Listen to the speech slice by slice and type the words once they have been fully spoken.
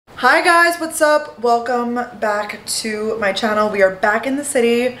Hi guys, what's up? Welcome back to my channel. We are back in the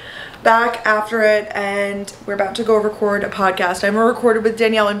city, back after it, and we're about to go record a podcast. I'm recorded with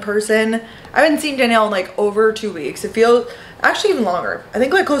Danielle in person. I haven't seen Danielle in like over 2 weeks. It feels actually even longer. I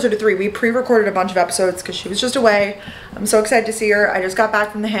think like closer to 3. We pre-recorded a bunch of episodes because she was just away. I'm so excited to see her. I just got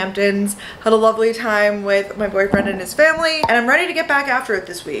back from the Hamptons, had a lovely time with my boyfriend and his family, and I'm ready to get back after it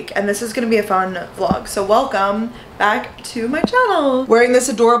this week. And this is gonna be a fun vlog. So welcome back to my channel. Wearing this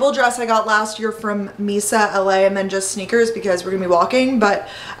adorable dress I got last year from Misa LA, and then just sneakers because we're gonna be walking, but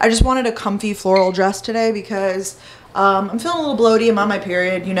I just wanted a comfy floral dress today because I'm feeling a little bloaty. I'm on my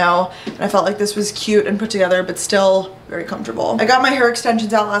period, you know, and I felt like this was cute and put together, but still very comfortable. I got my hair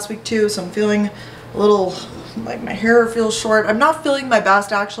extensions out last week too, so I'm feeling a little, like my hair feels short. I'm not feeling my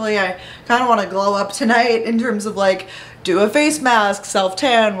best actually. I kind of want to glow up tonight in terms of like do a face mask,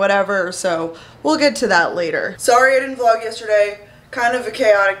 self-tan, whatever, so we'll get to that later. Sorry I didn't vlog yesterday. Kind of a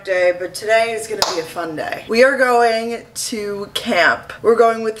chaotic day, but today is gonna be a fun day. We are going to camp. We're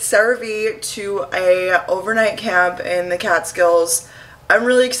going with cerave to a overnight camp in the Catskills. I'm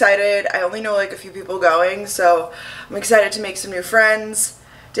really excited. I only know like a few people going, so I'm excited to make some new friends.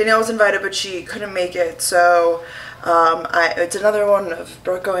 Danielle was invited, but she couldn't make it, so it's another one of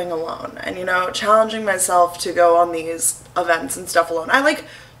Brooke going alone, and you know, challenging myself to go on these events and stuff alone. I like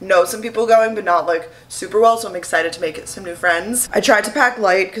know some people going, but not like super well, so I'm excited to make some new friends. I tried to pack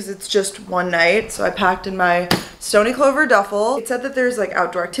light because it's just one night, so I packed in my Stony Clover duffel. It said that there's like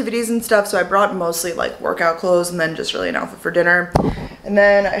outdoor activities and stuff, so I brought mostly like workout clothes and then just really an outfit for dinner. And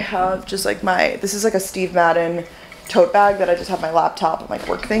then I have just like this is like a Steve Madden tote bag that I just have my laptop and like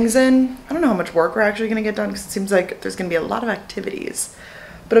work things in. I don't know how much work we're actually gonna get done because it seems like there's gonna be a lot of activities.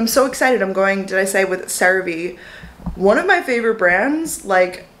 But I'm so excited. I'm going, did I say, with cerave, one of my favorite brands.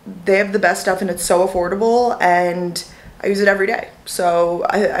 Like, they have the best stuff and it's so affordable and I use it every day. So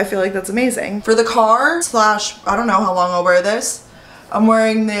I feel like that's amazing. For the car slash, I don't know how long I'll wear this, I'm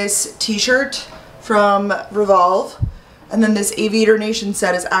wearing this t-shirt from Revolve, and then this Aviator Nation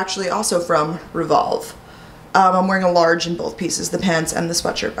set is actually also from Revolve. I'm wearing a large in both pieces, the pants and the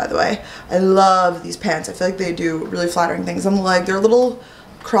sweatshirt, by the way. I love these pants. I feel like they do really flattering things on the leg. They're a little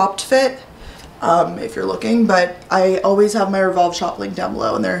cropped fit, if you're looking, but I always have my Revolve shop link down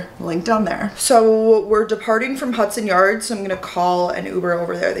below, and they're linked down there. So we're departing from Hudson Yards, so I'm gonna call an Uber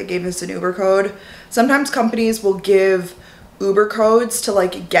over there. They gave us an Uber code. Sometimes companies will give Uber codes to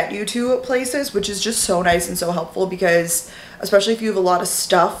like get you to places, which is just so nice and so helpful, because especially if you have a lot of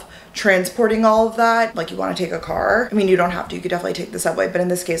stuff transporting all of that, like you want to take a car. I mean, you don't have to, you could definitely take the subway, but in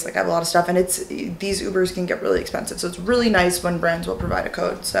this case, like I have a lot of stuff, and these Ubers can get really expensive, so it's really nice when brands will provide a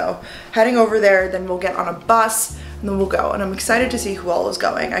code. So heading over there, then we'll get on a bus and then we'll go, and I'm excited to see who all is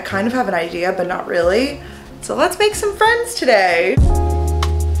going. I kind of have an idea, but not really. So let's make some friends today.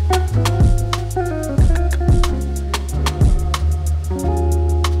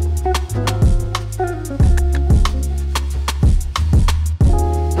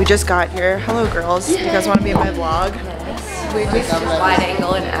 We just got here. Hello girls. You guys want to be in my vlog? Yes. We just wide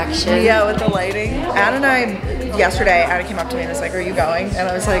angle in action. Yeah, with the lighting. Anna and I, yesterday, Anna came up to me and was like, "Are you going?" And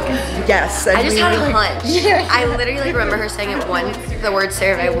I was like, "Yes." And I just had a hunch. Yeah. I literally remember her saying it the word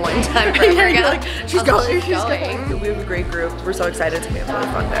cerave one time forever ago. Like, she's going. She's going. We have a great group. We're so excited. It's gonna be a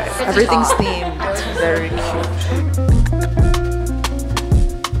really fun day. Everything's themed. It's very cute.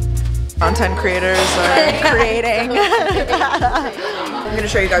 Content creators are creating. I'm gonna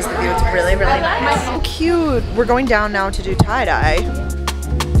show you guys the view. It's really, really nice. So cute. We're going down now to do tie-dye.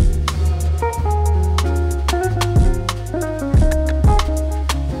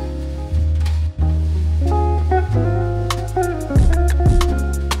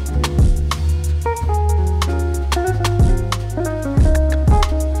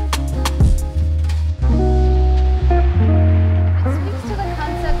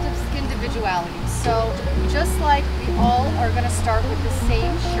 So just like we all are going to start with the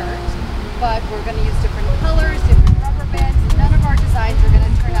same shirt, but we're going to use different colors, different rubber bands. None of our designs are going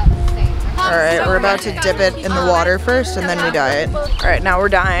to turn out the same. All right, we're about to dip it in the water first and then we dye it. All right, now we're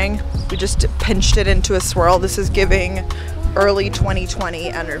dyeing. We just pinched it into a swirl. This is giving early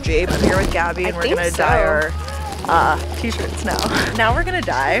 2020 energy. I'm here with Gabby and we're going to dye our t-shirts now. Now we're going to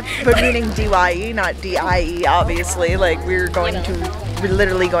dye, but meaning D-Y-E, not D-I-E, obviously. Like we're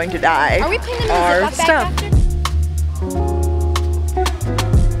literally going to dye our stuff. I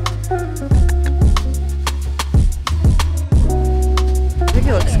think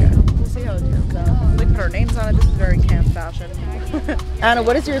it looks good. We'll see how it turns out. We put our names on it. This is very camp style. fashion. Anna,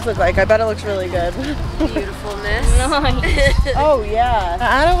 what does yours look like? I bet it looks really good. Beautifulness. Oh yeah.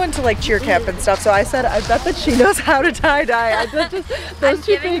 Anna went to like cheer camp and stuff, so I said I bet that she knows how to tie-dye. I bet just those I'm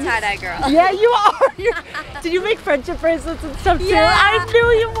two giving things. tie-dye girl. Yeah, you are. Did you make friendship bracelets and stuff too? Yeah. I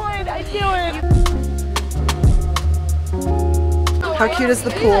knew you would. I knew it. How cute is the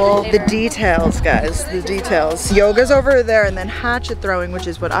pool? The details, guys, the details. Yoga's over there, and then hatchet throwing, which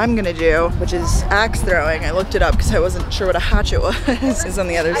is what I'm gonna do, which is axe throwing. I looked it up because I wasn't sure what a hatchet was. It's on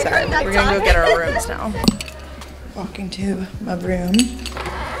the other side. We're gonna go get our rooms now. Walking to my room.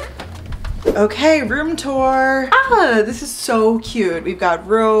 Okay, room tour. Ah, this is so cute. We've got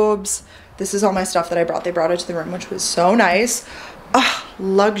robes. This is all my stuff that I brought. They brought it to the room, which was so nice. Ah,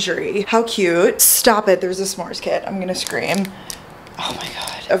 luxury. How cute. Stop it, there's a s'mores kit. I'm gonna scream. Oh my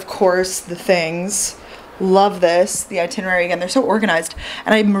God. Of course, the things. Love this. The itinerary, again, they're so organized.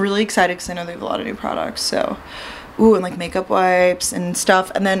 And I'm really excited because I know they have a lot of new products. So, ooh, and like makeup wipes and stuff.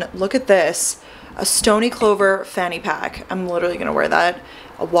 And then look at this. A Stony Clover fanny pack. I'm literally gonna wear that.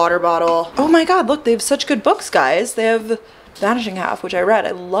 A water bottle. Oh my God, look, they have such good books, guys. They have Vanishing Half, which I read.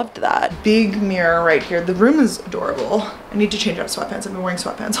 I loved that. Big mirror right here. The room is adorable. I need to change out sweatpants. I've been wearing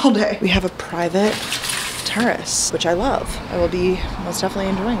sweatpants all day. We have a private terrace, which I love. I will be most definitely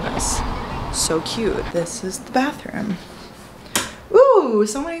enjoying this. So cute. This is the bathroom. Ooh,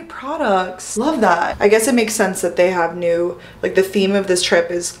 so many products. Love that. I guess it makes sense that they have new, like the theme of this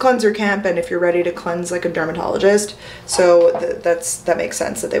trip is cleanser camp, and if you're ready to cleanse like a dermatologist, so that makes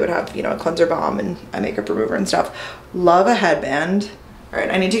sense that they would have, you know, a cleanser balm and a makeup remover and stuff. Love a headband. All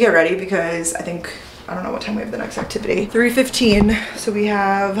right, I need to get ready because I don't know what time we have the next activity. 3:15, so we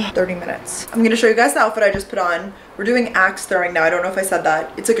have 30 minutes. I'm gonna show you guys the outfit I just put on. We're doing axe throwing now. I don't know if I said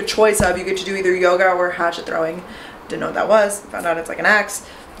that. It's like a choice of, you get to do either yoga or hatchet throwing. Didn't know what that was. Found out it's like an axe.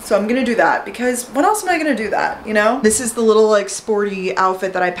 So I'm gonna do that because when else am I gonna do that, you know? This is the little like sporty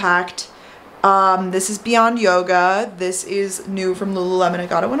outfit that I packed. This is Beyond Yoga. This is new from Lululemon. I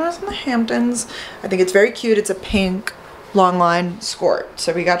got it when I was in the Hamptons. I think it's very cute. It's a pink long line skirt.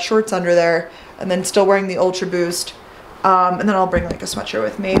 So we got shorts under there, and then still wearing the Ultra Boost. And then I'll bring like a sweatshirt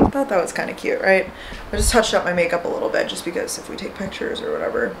with me. I thought that was kind of cute, right? I just touched up my makeup a little bit just because if we take pictures or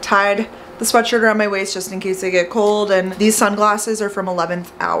whatever. Tied the sweatshirt around my waist just in case they get cold. And these sunglasses are from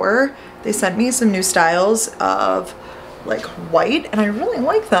 11th Hour. They sent me some new styles of like white, and I really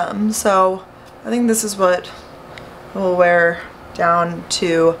like them. So I think this is what we'll wear down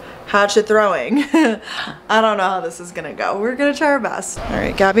to hatchet throwing. I don't know how this is gonna go. We're gonna try our best. All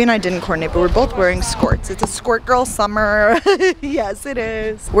right, Gabby and I didn't coordinate, but we're both wearing skirts. It's a skirt girl summer. Yes, it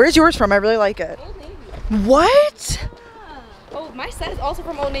is. Where's yours from? I really like it. Old Navy. What? Yeah. Oh, my set is also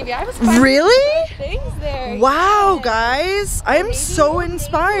from Old Navy. I was really? Things there. Wow, Yeah. guys. I am so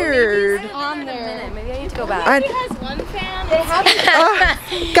inspired. On there. Maybe I need to go back. It has one fan. They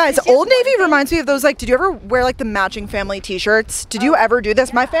have Guys, Old Navy reminds me of those, like, did you ever wear like the matching family t-shirts? Did you ever do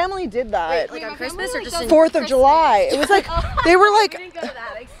this? My family did that. Like on Christmas or just in 4th of July. It was like, they were like,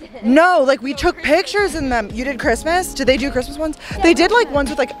 no, like we took pictures in them. You did Christmas? Did they do Christmas ones? They did like ones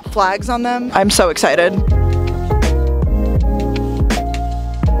with like flags on them. I'm so excited.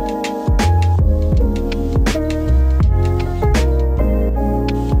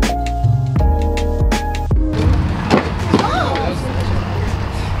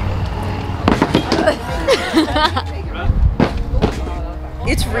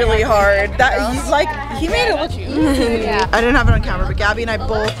 It's really hard. He made it look easy. Yeah. I didn't have it on camera, but Gabby and I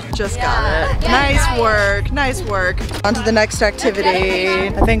both just got it. Nice work, nice work. On to the next activity.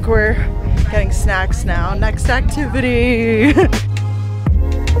 I think we're getting snacks now. Next activity.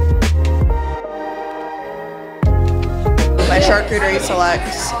 My charcuterie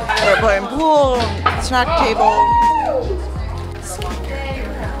selects. We're playing pool, snack table.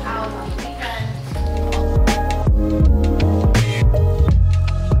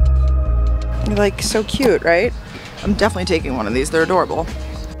 Like so cute, right? I'm definitely taking one of these. They're adorable.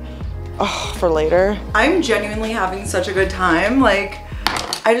 Oh, for later. I'm genuinely having such a good time. Like,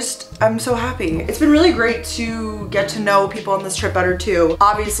 I'm so happy. It's been really great to get to know people on this trip better too.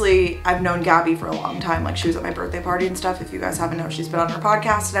 Obviously, I've known Gabby for a long time. Like, she was at my birthday party and stuff. If you guys haven't known, she's been on her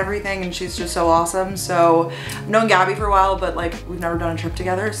podcast and everything, and she's just so awesome. So I've known Gabby for a while, but like we've never done a trip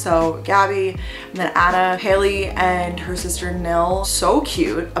together. So Gabby, and then Anna, Haley, and her sister Nil. So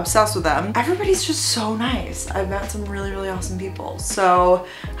cute, obsessed with them. Everybody's just so nice. I've met some really, really awesome people. So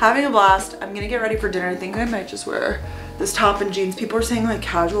having a blast. I'm gonna get ready for dinner. I think I might just wear this top and jeans. People are saying like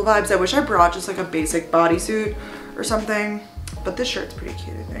casual vibes. I wish I brought just like a basic bodysuit or something, but this shirt's pretty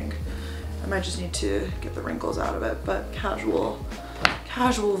cute, I think. I might just need to get the wrinkles out of it, but casual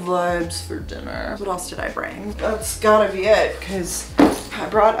casual vibes for dinner. What else did I bring? That's gotta be it, because I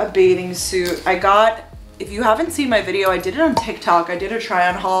brought a bathing suit. If you haven't seen my video, I did it on TikTok. I did a try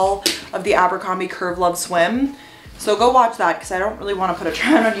on haul of the Abercrombie Curve Love Swim. So go watch that, because I don't really want to put a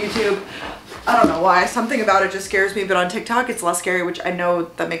try on YouTube. I don't know why, something about it just scares me, but on TikTok it's less scary, which I know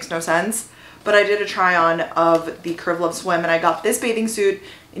that makes no sense. But I did a try on of the Curve Love Swim, and I got this bathing suit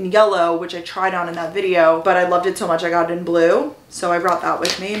in yellow, which I tried on in that video, but I loved it so much I got it in blue. So I brought that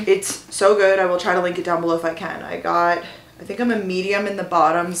with me. It's so good. I will try to link it down below if I can. I think I'm a medium in the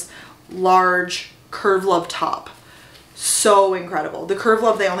bottoms, large Curve Love top. So incredible. The Curve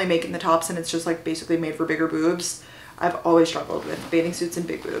Love they only make in the tops, and it's just like basically made for bigger boobs. I've always struggled with bathing suits and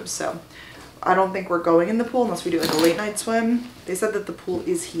big boobs, so I don't think we're going in the pool unless we do like a late night swim. They said that the pool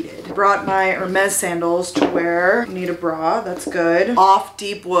is heated. I brought my Hermes sandals to wear. Need a bra, that's good. Off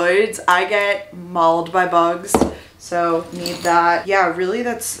Deep Woods. I get mauled by bugs, so need that. Yeah, really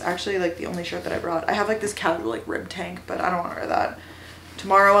that's actually like the only shirt that I brought. I have like this casual like rib tank, but I don't want to wear that.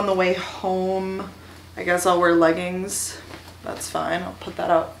 Tomorrow on the way home, I guess I'll wear leggings. That's fine, I'll put that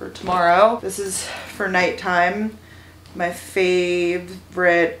out for tomorrow. This is for nighttime. My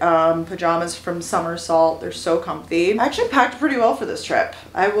favorite pajamas from Somersault. They're so comfy. I actually packed pretty well for this trip,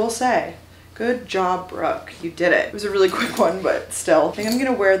 I will say. Good job, Brooke. You did it. It was a really quick one, but still. I think I'm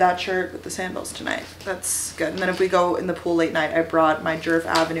gonna wear that shirt with the sandals tonight. That's good. And then if we go in the pool late night, I brought my Jerv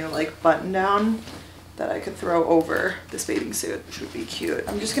Avenue like button down that I could throw over this bathing suit, which would be cute.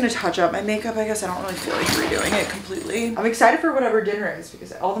 I'm just gonna touch up my makeup. I guess I don't really feel like redoing it completely. I'm excited for whatever dinner is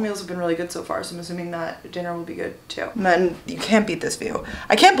because all the meals have been really good so far, so I'm assuming that dinner will be good too. And then you can't beat this view.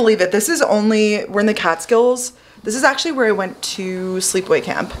 I can't believe it. This is we're in the Catskills. This is actually where I went to sleepaway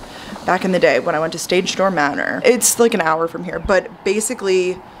camp back in the day when I went to Stage Door Manor. It's like an hour from here, but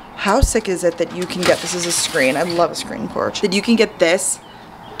basically how sick is it that you can get, this is a screen, I love a screen porch, that you can get this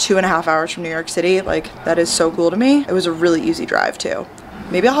 2.5 hours from New York City. Like, that is so cool to me. It was a really easy drive too.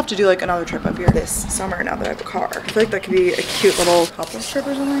 Maybe I'll have to do like another trip up here this summer now that I have a car. I feel like that could be a cute little couples trip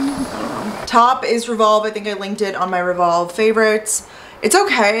or something. I don't know. Top is Revolve. I think I linked it on my Revolve favorites. It's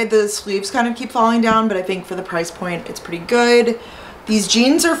okay. The sleeves kind of keep falling down, but I think for the price point, it's pretty good. These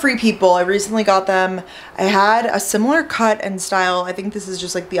jeans are Free People. I recently got them. I had a similar cut and style. I think this is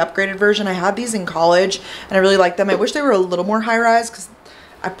just like the upgraded version. I had these in college and I really liked them. I wish they were a little more high rise because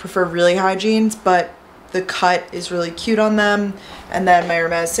I prefer really high jeans, but the cut is really cute on them. And then my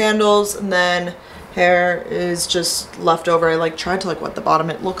Hermes sandals, and then hair is just left over. I like tried to like wet the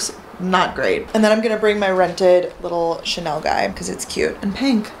bottom. It looks not great. And then I'm gonna bring my rented little Chanel guy because it's cute and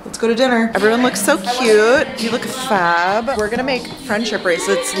pink. Let's go to dinner. Everyone looks so cute. You look fab. We're gonna make friendship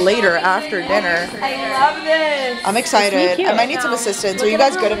bracelets later after dinner. I love this. I'm excited. I might need some assistance. Are you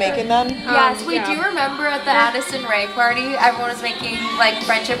guys good at making them? Yes, we do remember at the Addison Ray party, everyone was making like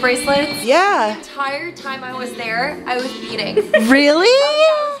friendship bracelets. Yeah. The entire time I was there, I was beating. Really? Oh,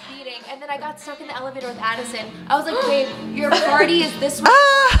 yeah, I was beating. And then I got stuck in the elevator with Addison. I was like, babe, your party is this way,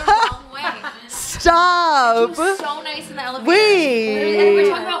 the wrong way. Stop. She was so nice in the elevator. Wait. And we were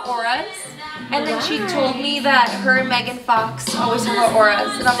talking about auras. And then she told me that her and Megan Fox always talk about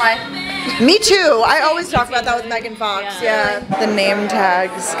auras. And I'm like, me too. I always talk about that with Megan Fox. Yeah. The name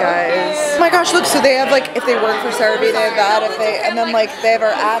tags, guys. Oh my gosh, look. So they have like, if they work for CeraVe, they have that. If they, and then like they have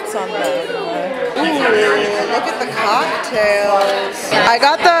our ads on them. Ooh, look at the cocktails. I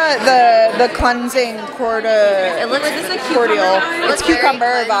got the cleansing it looks like this is cordial. It's very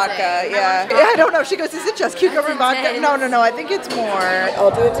cucumber cleansing. vodka. Yeah. I don't know. She goes, is it just cucumber vodka? No. I think it's more.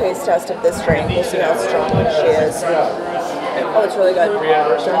 I'll do a taste test of this drink. We'll see how strong she is. Oh, it's really good. Don't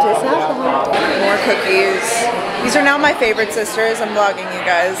taste alcohol. More cookies. These are now my favorite sisters. I'm vlogging you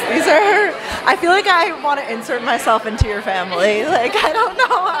guys. These are, I feel like I want to insert myself into your family. Like, I don't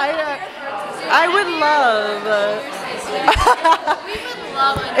know. I would love.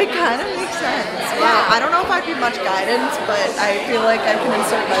 It kind of makes sense. Wow. I don't know if I'd be much guidance, but I feel like I can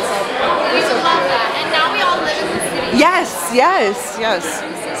insert myself. We love that. And now we all live in the city. Yes.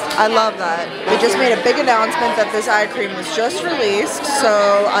 I love that. They just made a big announcement that this eye cream was just released, so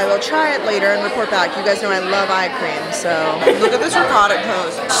I will try it later and report back. You guys know I love eye cream, so look at this ricotta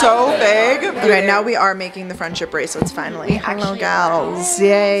toast. So big. Okay, now we are making the friendship bracelets finally. Hello, gals.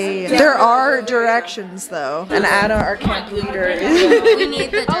 Yay. There are directions though. And Anna, our camp leader, is. we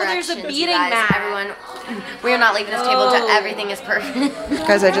need the directions. Oh, there's a beating guys. mat. Everyone, we are not leaving this table until everything is perfect.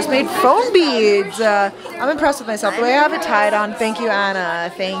 Guys, I just made foam beads. I'm impressed with myself. The way I have it tied on. Thank you,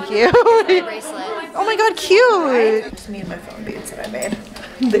 Anna. Thank you. Bracelet. Oh my god, cute! Just me and my foam beads that I made.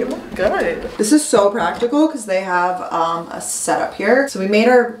 They look good. This is so practical because they have a setup here. So we made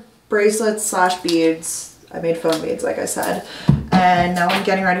our bracelets / beads. I made foam beads, like I said. And now I'm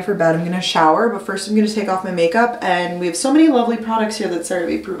getting ready for bed. I'm gonna shower, but first I'm gonna take off my makeup, and we have so many lovely products here that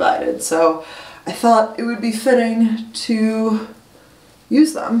CeraVe provided, so I thought it would be fitting to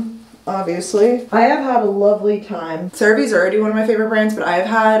use them, obviously. I have had a lovely time. CeraVe's already one of my favorite brands, but I have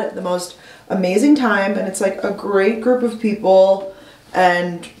had the most amazing time, and it's like a great group of people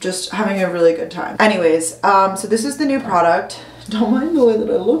and just having a really good time. Anyways, so this is the new product. Don't mind the way that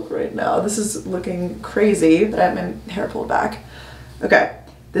I look right now. This is looking crazy, but I have my hair pulled back. Okay,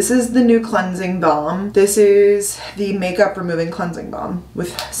 this is the new cleansing balm. This is the makeup removing cleansing balm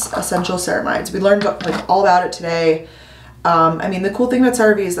with essential ceramides. We learned like all about it today. I mean, the cool thing about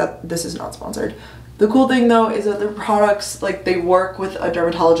CeraVe is that this is not sponsored. The cool thing though is that their products, like they work with a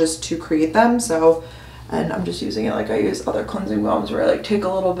dermatologist to create them. So, and I'm just using it like I use other cleansing balms where I like take a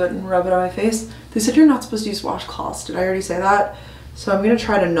little bit and rub it on my face. They said you're not supposed to use washcloths. Did I already say that? So I'm gonna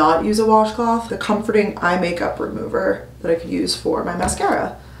try to not use a washcloth. The comforting eye makeup remover that I could use for my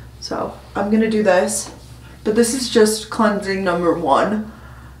mascara. So I'm gonna do this, but this is just cleansing number 1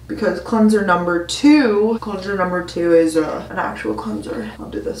 because cleanser number 2 is an actual cleanser. I'll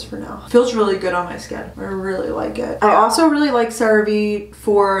do this for now. Feels really good on my skin. I really like it. I also really like CeraVe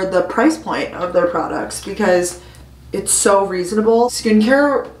for the price point of their products because it's so reasonable.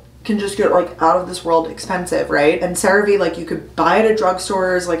 Skincare can just get like out of this world expensive, right? And CeraVe, like you could buy it at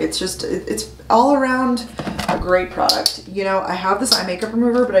drugstores, like it's all around a great product. You know, I have this eye makeup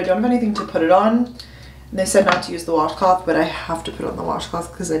remover, but I don't have anything to put it on. And they said not to use the washcloth, but I have to put on the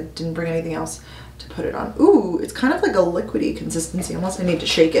washcloth because I didn't bring anything else to put it on. Ooh, it's kind of like a liquidy consistency, unless I need to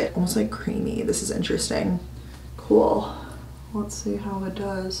shake it. Almost like creamy. This is interesting. Cool. Let's see how it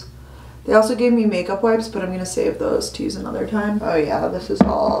does. They also gave me makeup wipes, but I'm gonna save those to use another time. Oh yeah, this is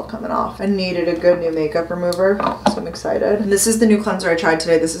all coming off. I needed a good new makeup remover, so I'm excited. And this is the new cleanser I tried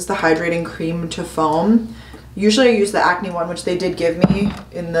today. This is the Hydrating Cream to Foam. Usually I use the acne one, which they did give me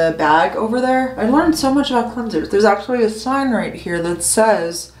in the bag over there. I learned so much about cleansers. There's actually a sign right here that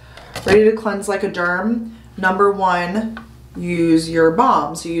says, ready to cleanse like a derm. Number 1, use your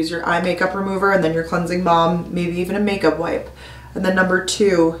balm. So use your eye makeup remover and then your cleansing balm, maybe even a makeup wipe. And then number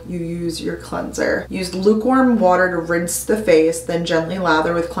 2, you use your cleanser. Use lukewarm water to rinse the face, then gently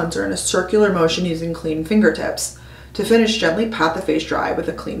lather with cleanser in a circular motion using clean fingertips. To finish, gently pat the face dry with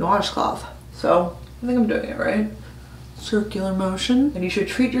a clean washcloth. So, I think I'm doing it right. Circular motion. And you should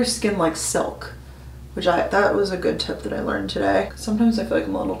treat your skin like silk, which that was a good tip that I learned today. Sometimes I feel like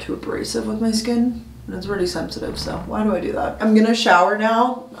I'm a little too abrasive with my skin, and it's really sensitive, so why do I do that? I'm gonna shower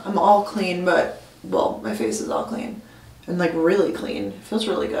now. I'm all clean, but, well, my face is all clean. And like really clean. It feels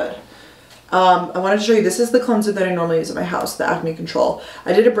really good. I wanted to show you, this is the cleanser that I normally use at my house, the Acne Control.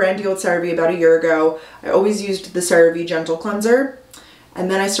 I did a brand deal with CeraVe about a year ago. I always used the CeraVe Gentle Cleanser.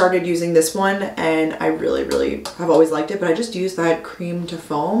 And then I started using this one, and I really, really have always liked it, but I just use that cream to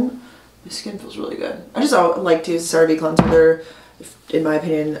foam. My skin feels really good. I just like to use the CeraVe cleanser. They're, in my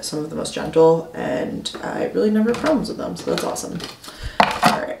opinion, some of the most gentle, and I really never have problems with them, so that's awesome.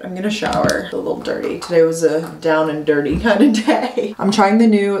 Alright, I'm gonna shower. A little dirty. Today was a down and dirty kind of day. I'm trying the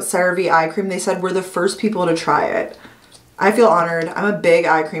new CeraVe eye cream. They said we're the first people to try it. I feel honored. I'm a big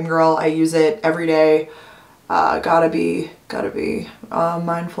eye cream girl. I use it every day. Gotta be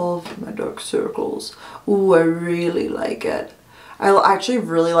mindful of my dark circles. Ooh, I really like it. I actually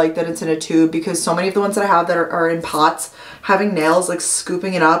really like that it's in a tube because so many of the ones that I have that are in pots, having nails, like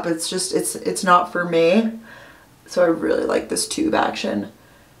scooping it up, it's just, it's not for me. So I really like this tube action.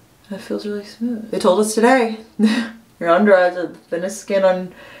 It feels really smooth. They told us today, your under eyes are the thinnest skin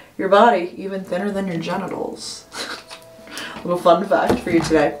on your body, even thinner than your genitals. Little fun fact for you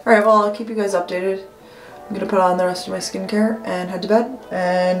today. All right, well, I'll keep you guys updated. I'm gonna put on the rest of my skincare and head to bed,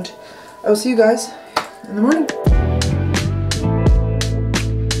 and I will see you guys in the morning.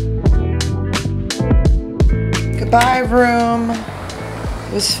 Goodbye, room.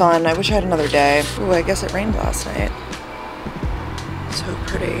 It was fun. I wish I had another day. Ooh, I guess it rained last night. So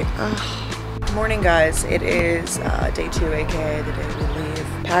pretty. Ugh. Morning, guys. It is day 2, aka the day we leave.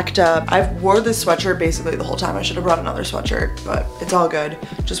 Packed up. I've wore this sweatshirt basically the whole time. I should have brought another sweatshirt, but it's all good.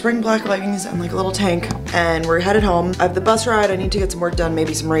 Just wearing black leggings and like a little tank, and we're headed home. I have the bus ride. I need to get some work done,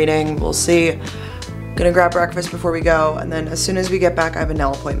 maybe some reading. We'll see. Gonna grab breakfast before we go, and then as soon as we get back, I have a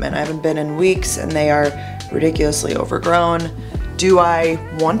nail appointment. I haven't been in weeks, and they are ridiculously overgrown. Do I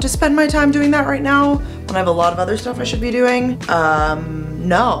want to spend my time doing that right now when I have a lot of other stuff I should be doing?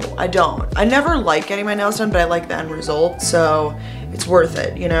 No, I don't. I never like getting my nails done, but I like the end result, so it's worth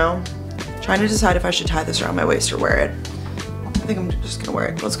it, you know? Trying to decide if I should tie this around my waist or wear it. I think think I'm just gonna wear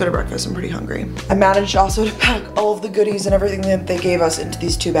it. Let's go to breakfast. I'm pretty hungry. I managed also to pack all of the goodies and everything that they gave us into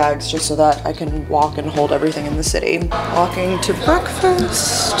these 2 bags just so that I can walk and hold everything in the city. Walking to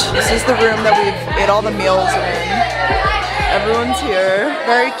breakfast. This is the room that we've ate all the meals in. Everyone's here.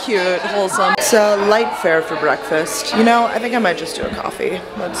 Very cute, wholesome. It's a light fare for breakfast. You know, I think I might just do a coffee.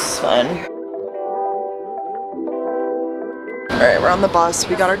 That's fun. Alright, we're on the bus.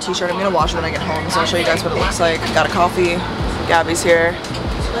 We got our t-shirt. I'm gonna wash it when I get home, so I'll show you guys what it looks like. Got a coffee. Gabby's here.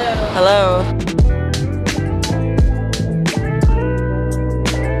 Hello.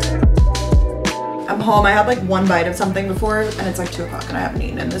 I'm home. I had like 1 bite of something before and it's like 2 o'clock and I haven't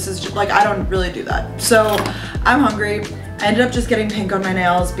eaten, and this is just like, I don't really do that. So I'm hungry. I ended up just getting pink on my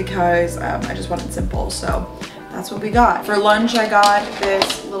nails because I just wanted simple, so that's what we got. For lunch, I got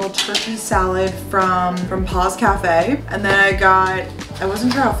this little turkey salad from Pa's Cafe. And then I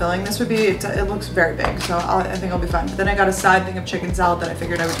wasn't sure how filling this would be. It looks very big, so I think I'll be fine. But then I got a side thing of chicken salad that I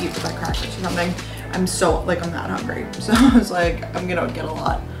figured I would eat with like crackers or something. I'm that hungry. So I was like, I'm gonna get a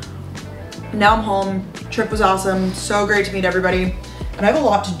lot. Now I'm home. Trip was awesome. So great to meet everybody. And I have a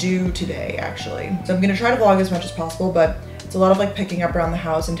lot to do today, actually. So I'm gonna try to vlog as much as possible, but it's a lot of like picking up around the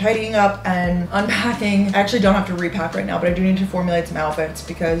house and tidying up and unpacking. I actually don't have to repack right now, but I do need to formulate some outfits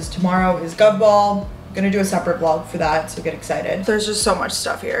because tomorrow is Gov Ball. I'm gonna do a separate vlog for that, so get excited. There's just so much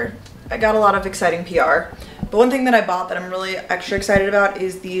stuff here. I got a lot of exciting PR. But one thing that I bought that I'm really extra excited about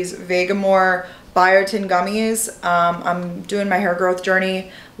is these Vegamore biotin gummies. I'm doing my hair growth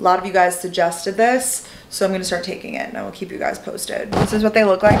journey. A lot of you guys suggested this, so I'm gonna start taking it and I will keep you guys posted. This is what they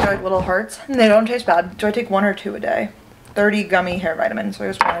look like. They're like little hearts and they don't taste bad. Do I take 1 or 2 a day? 30 gummy hair vitamins, so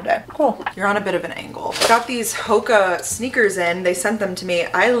just 1 a day. Cool. You're on a bit of an angle. I got these Hoka sneakers in. They sent them to me.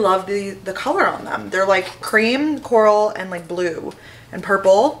 I love the color on them. They're like cream, coral, and like blue and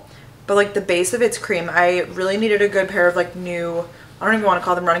purple, but like the base of it's cream. I really needed a good pair of like new, I don't even want to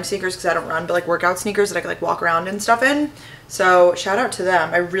call them running sneakers because I don't run, but like workout sneakers that I could like walk around and stuff in. So shout out to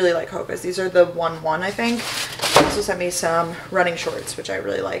them. I really like Hoka's. These are the 1-1, I think. They also sent me some running shorts, which I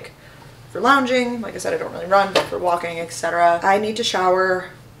really like. For lounging, like I said, I don't really run, but for walking, etc. I need to shower.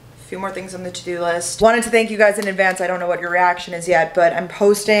 A few more things on the to-do list. Wanted to thank you guys in advance. I don't know what your reaction is yet, but I'm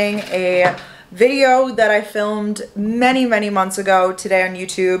posting a video that I filmed many, many months ago today on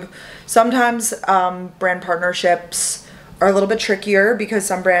YouTube. Sometimes brand partnerships are a little bit trickier because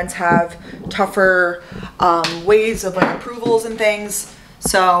some brands have tougher ways of like approvals and things.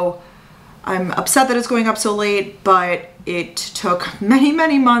 So I'm upset that it's going up so late, but it took many,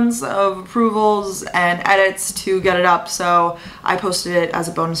 many months of approvals and edits to get it up, so I posted it as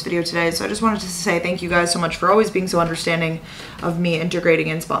a bonus video today. So I just wanted to say thank you guys so much for always being so understanding of me integrating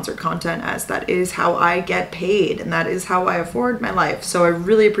in sponsored content, as that is how I get paid and that is how I afford my life. So I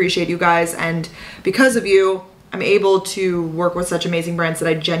really appreciate you guys, and because of you, I'm able to work with such amazing brands that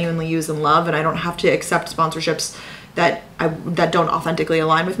I genuinely use and love, and I don't have to accept sponsorships that don't authentically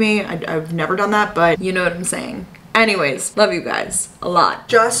align with me. I've never done that, but you know what I'm saying. Anyways, love you guys a lot.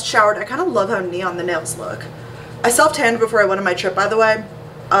 Just showered. I kind of love how neon the nails look. I self-tanned before I went on my trip, by the way,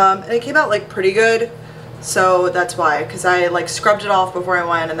 and it came out like pretty good, so that's why, because I like scrubbed it off before I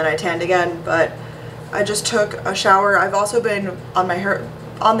went and then I tanned again. But I just took a shower. I've also been on the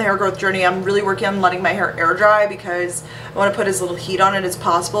hair growth journey. I'm really working on letting my hair air dry because I want to put as little heat on it as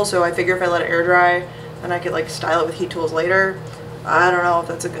possible, so I figure if I let it air dry, then I could like style it with heat tools later. I don't know if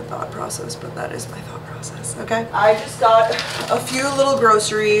that's a good thought process, but that is my thought process, okay? I just got a few little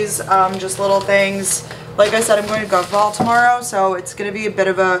groceries, just little things. Like I said, I'm going to Gov Ball tomorrow, so it's gonna be a bit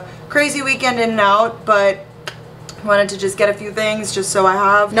of a crazy weekend in and out, but I wanted to just get a few things just so I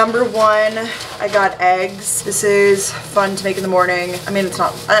have. Number 1, I got eggs. This is fun to make in the morning. I mean, it's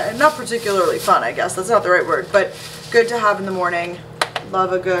not particularly fun, I guess. That's not the right word, but good to have in the morning.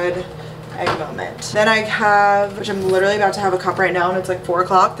 Love a good egg moment. Then I have, which I'm literally about to have a cup right now and it's like 4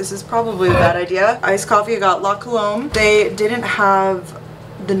 o'clock. This is probably a bad idea. Iced coffee. I got La Colombe. They didn't have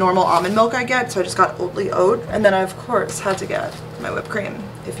the normal almond milk I get, so I just got Oatly Oat. And then I of course had to get my whipped cream.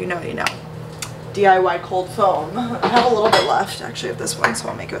 If you know, you know. DIY cold foam. I have a little bit left actually of this one, so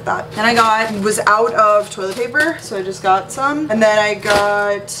I'll make it with that. Then I was out of toilet paper, so I just got some. And then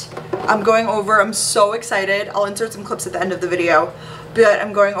I'm going over, I'm so excited. I'll insert some clips at the end of the video. But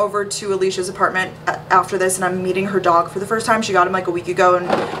I'm going over to Alicia's apartment after this, and I'm meeting her dog for the first time. She got him like a week ago,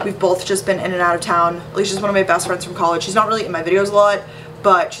 and we've both just been in and out of town. Alicia's one of my best friends from college. She's not really in my videos a lot,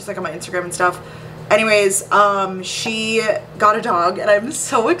 but she's like on my Instagram and stuff. Anyways, she got a dog, and I'm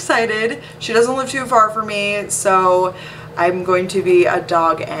so excited. She doesn't live too far from me, so I'm going to be a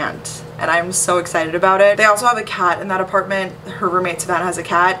dog aunt. and I'm so excited about it. They also have a cat in that apartment. Her roommate Savannah has a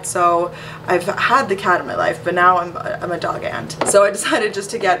cat, so I've had the cat in my life, but now I'm a dog aunt. So I decided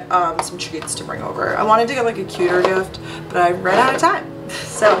just to get some treats to bring over. I wanted to get like a cuter gift, but I ran out of time.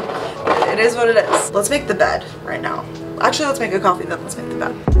 So it is what it is. Let's make the bed right now. Actually, let's make a coffee, then let's make the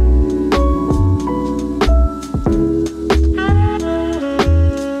bed.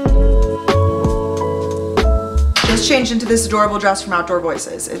 Just changed into this adorable dress from Outdoor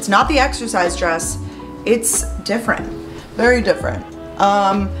Voices. It's not the exercise dress, it's different, very different.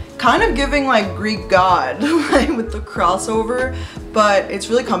 Kind of giving like Greek god like with the crossover, but it's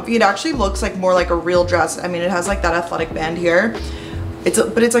really comfy. It actually looks like more like a real dress. I mean, it has like that athletic band here.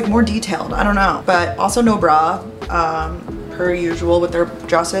 But it's like more detailed, I don't know. But also no bra, per usual with their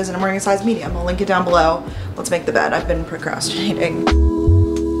dresses, and I'm wearing a size medium. I'll link it down below. Let's make the bed. I've been procrastinating.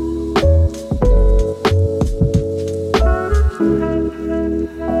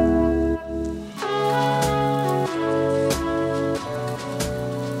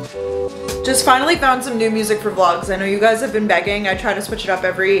 Just finally found some new music for vlogs. I know you guys have been begging. I try to switch it up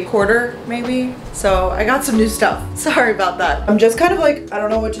every quarter, maybe. So I got some new stuff. Sorry about that. I'm just kind of like, I don't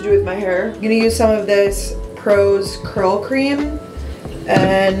know what to do with my hair. I'm gonna use some of this Pro's curl cream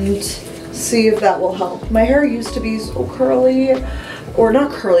and see if that will help. My hair used to be so curly, or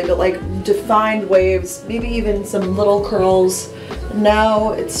not curly, but like defined waves, maybe even some little curls.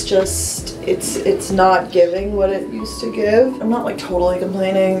 Now it's just, it's not giving what it used to give. I'm not like totally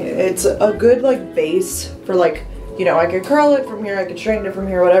complaining. It's a good like base for like, you know, I could curl it from here, I could straighten it from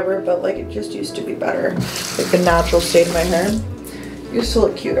here, whatever, but like it just used to be better. Like the natural state of my hair used to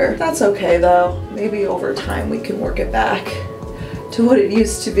look cuter. That's okay though. Maybe over time we can work it back to what it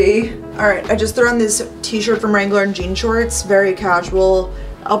used to be. All right, I just threw on this t-shirt from Wrangler and jean shorts, very casual.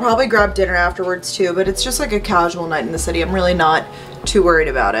 I'll probably grab dinner afterwards too, but it's just like a casual night in the city. I'm really not too worried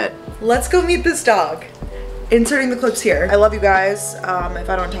about it. Let's go meet this dog. Inserting the clips here. I love you guys. If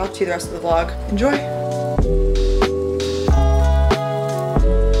I don't talk to you the rest of the vlog, enjoy.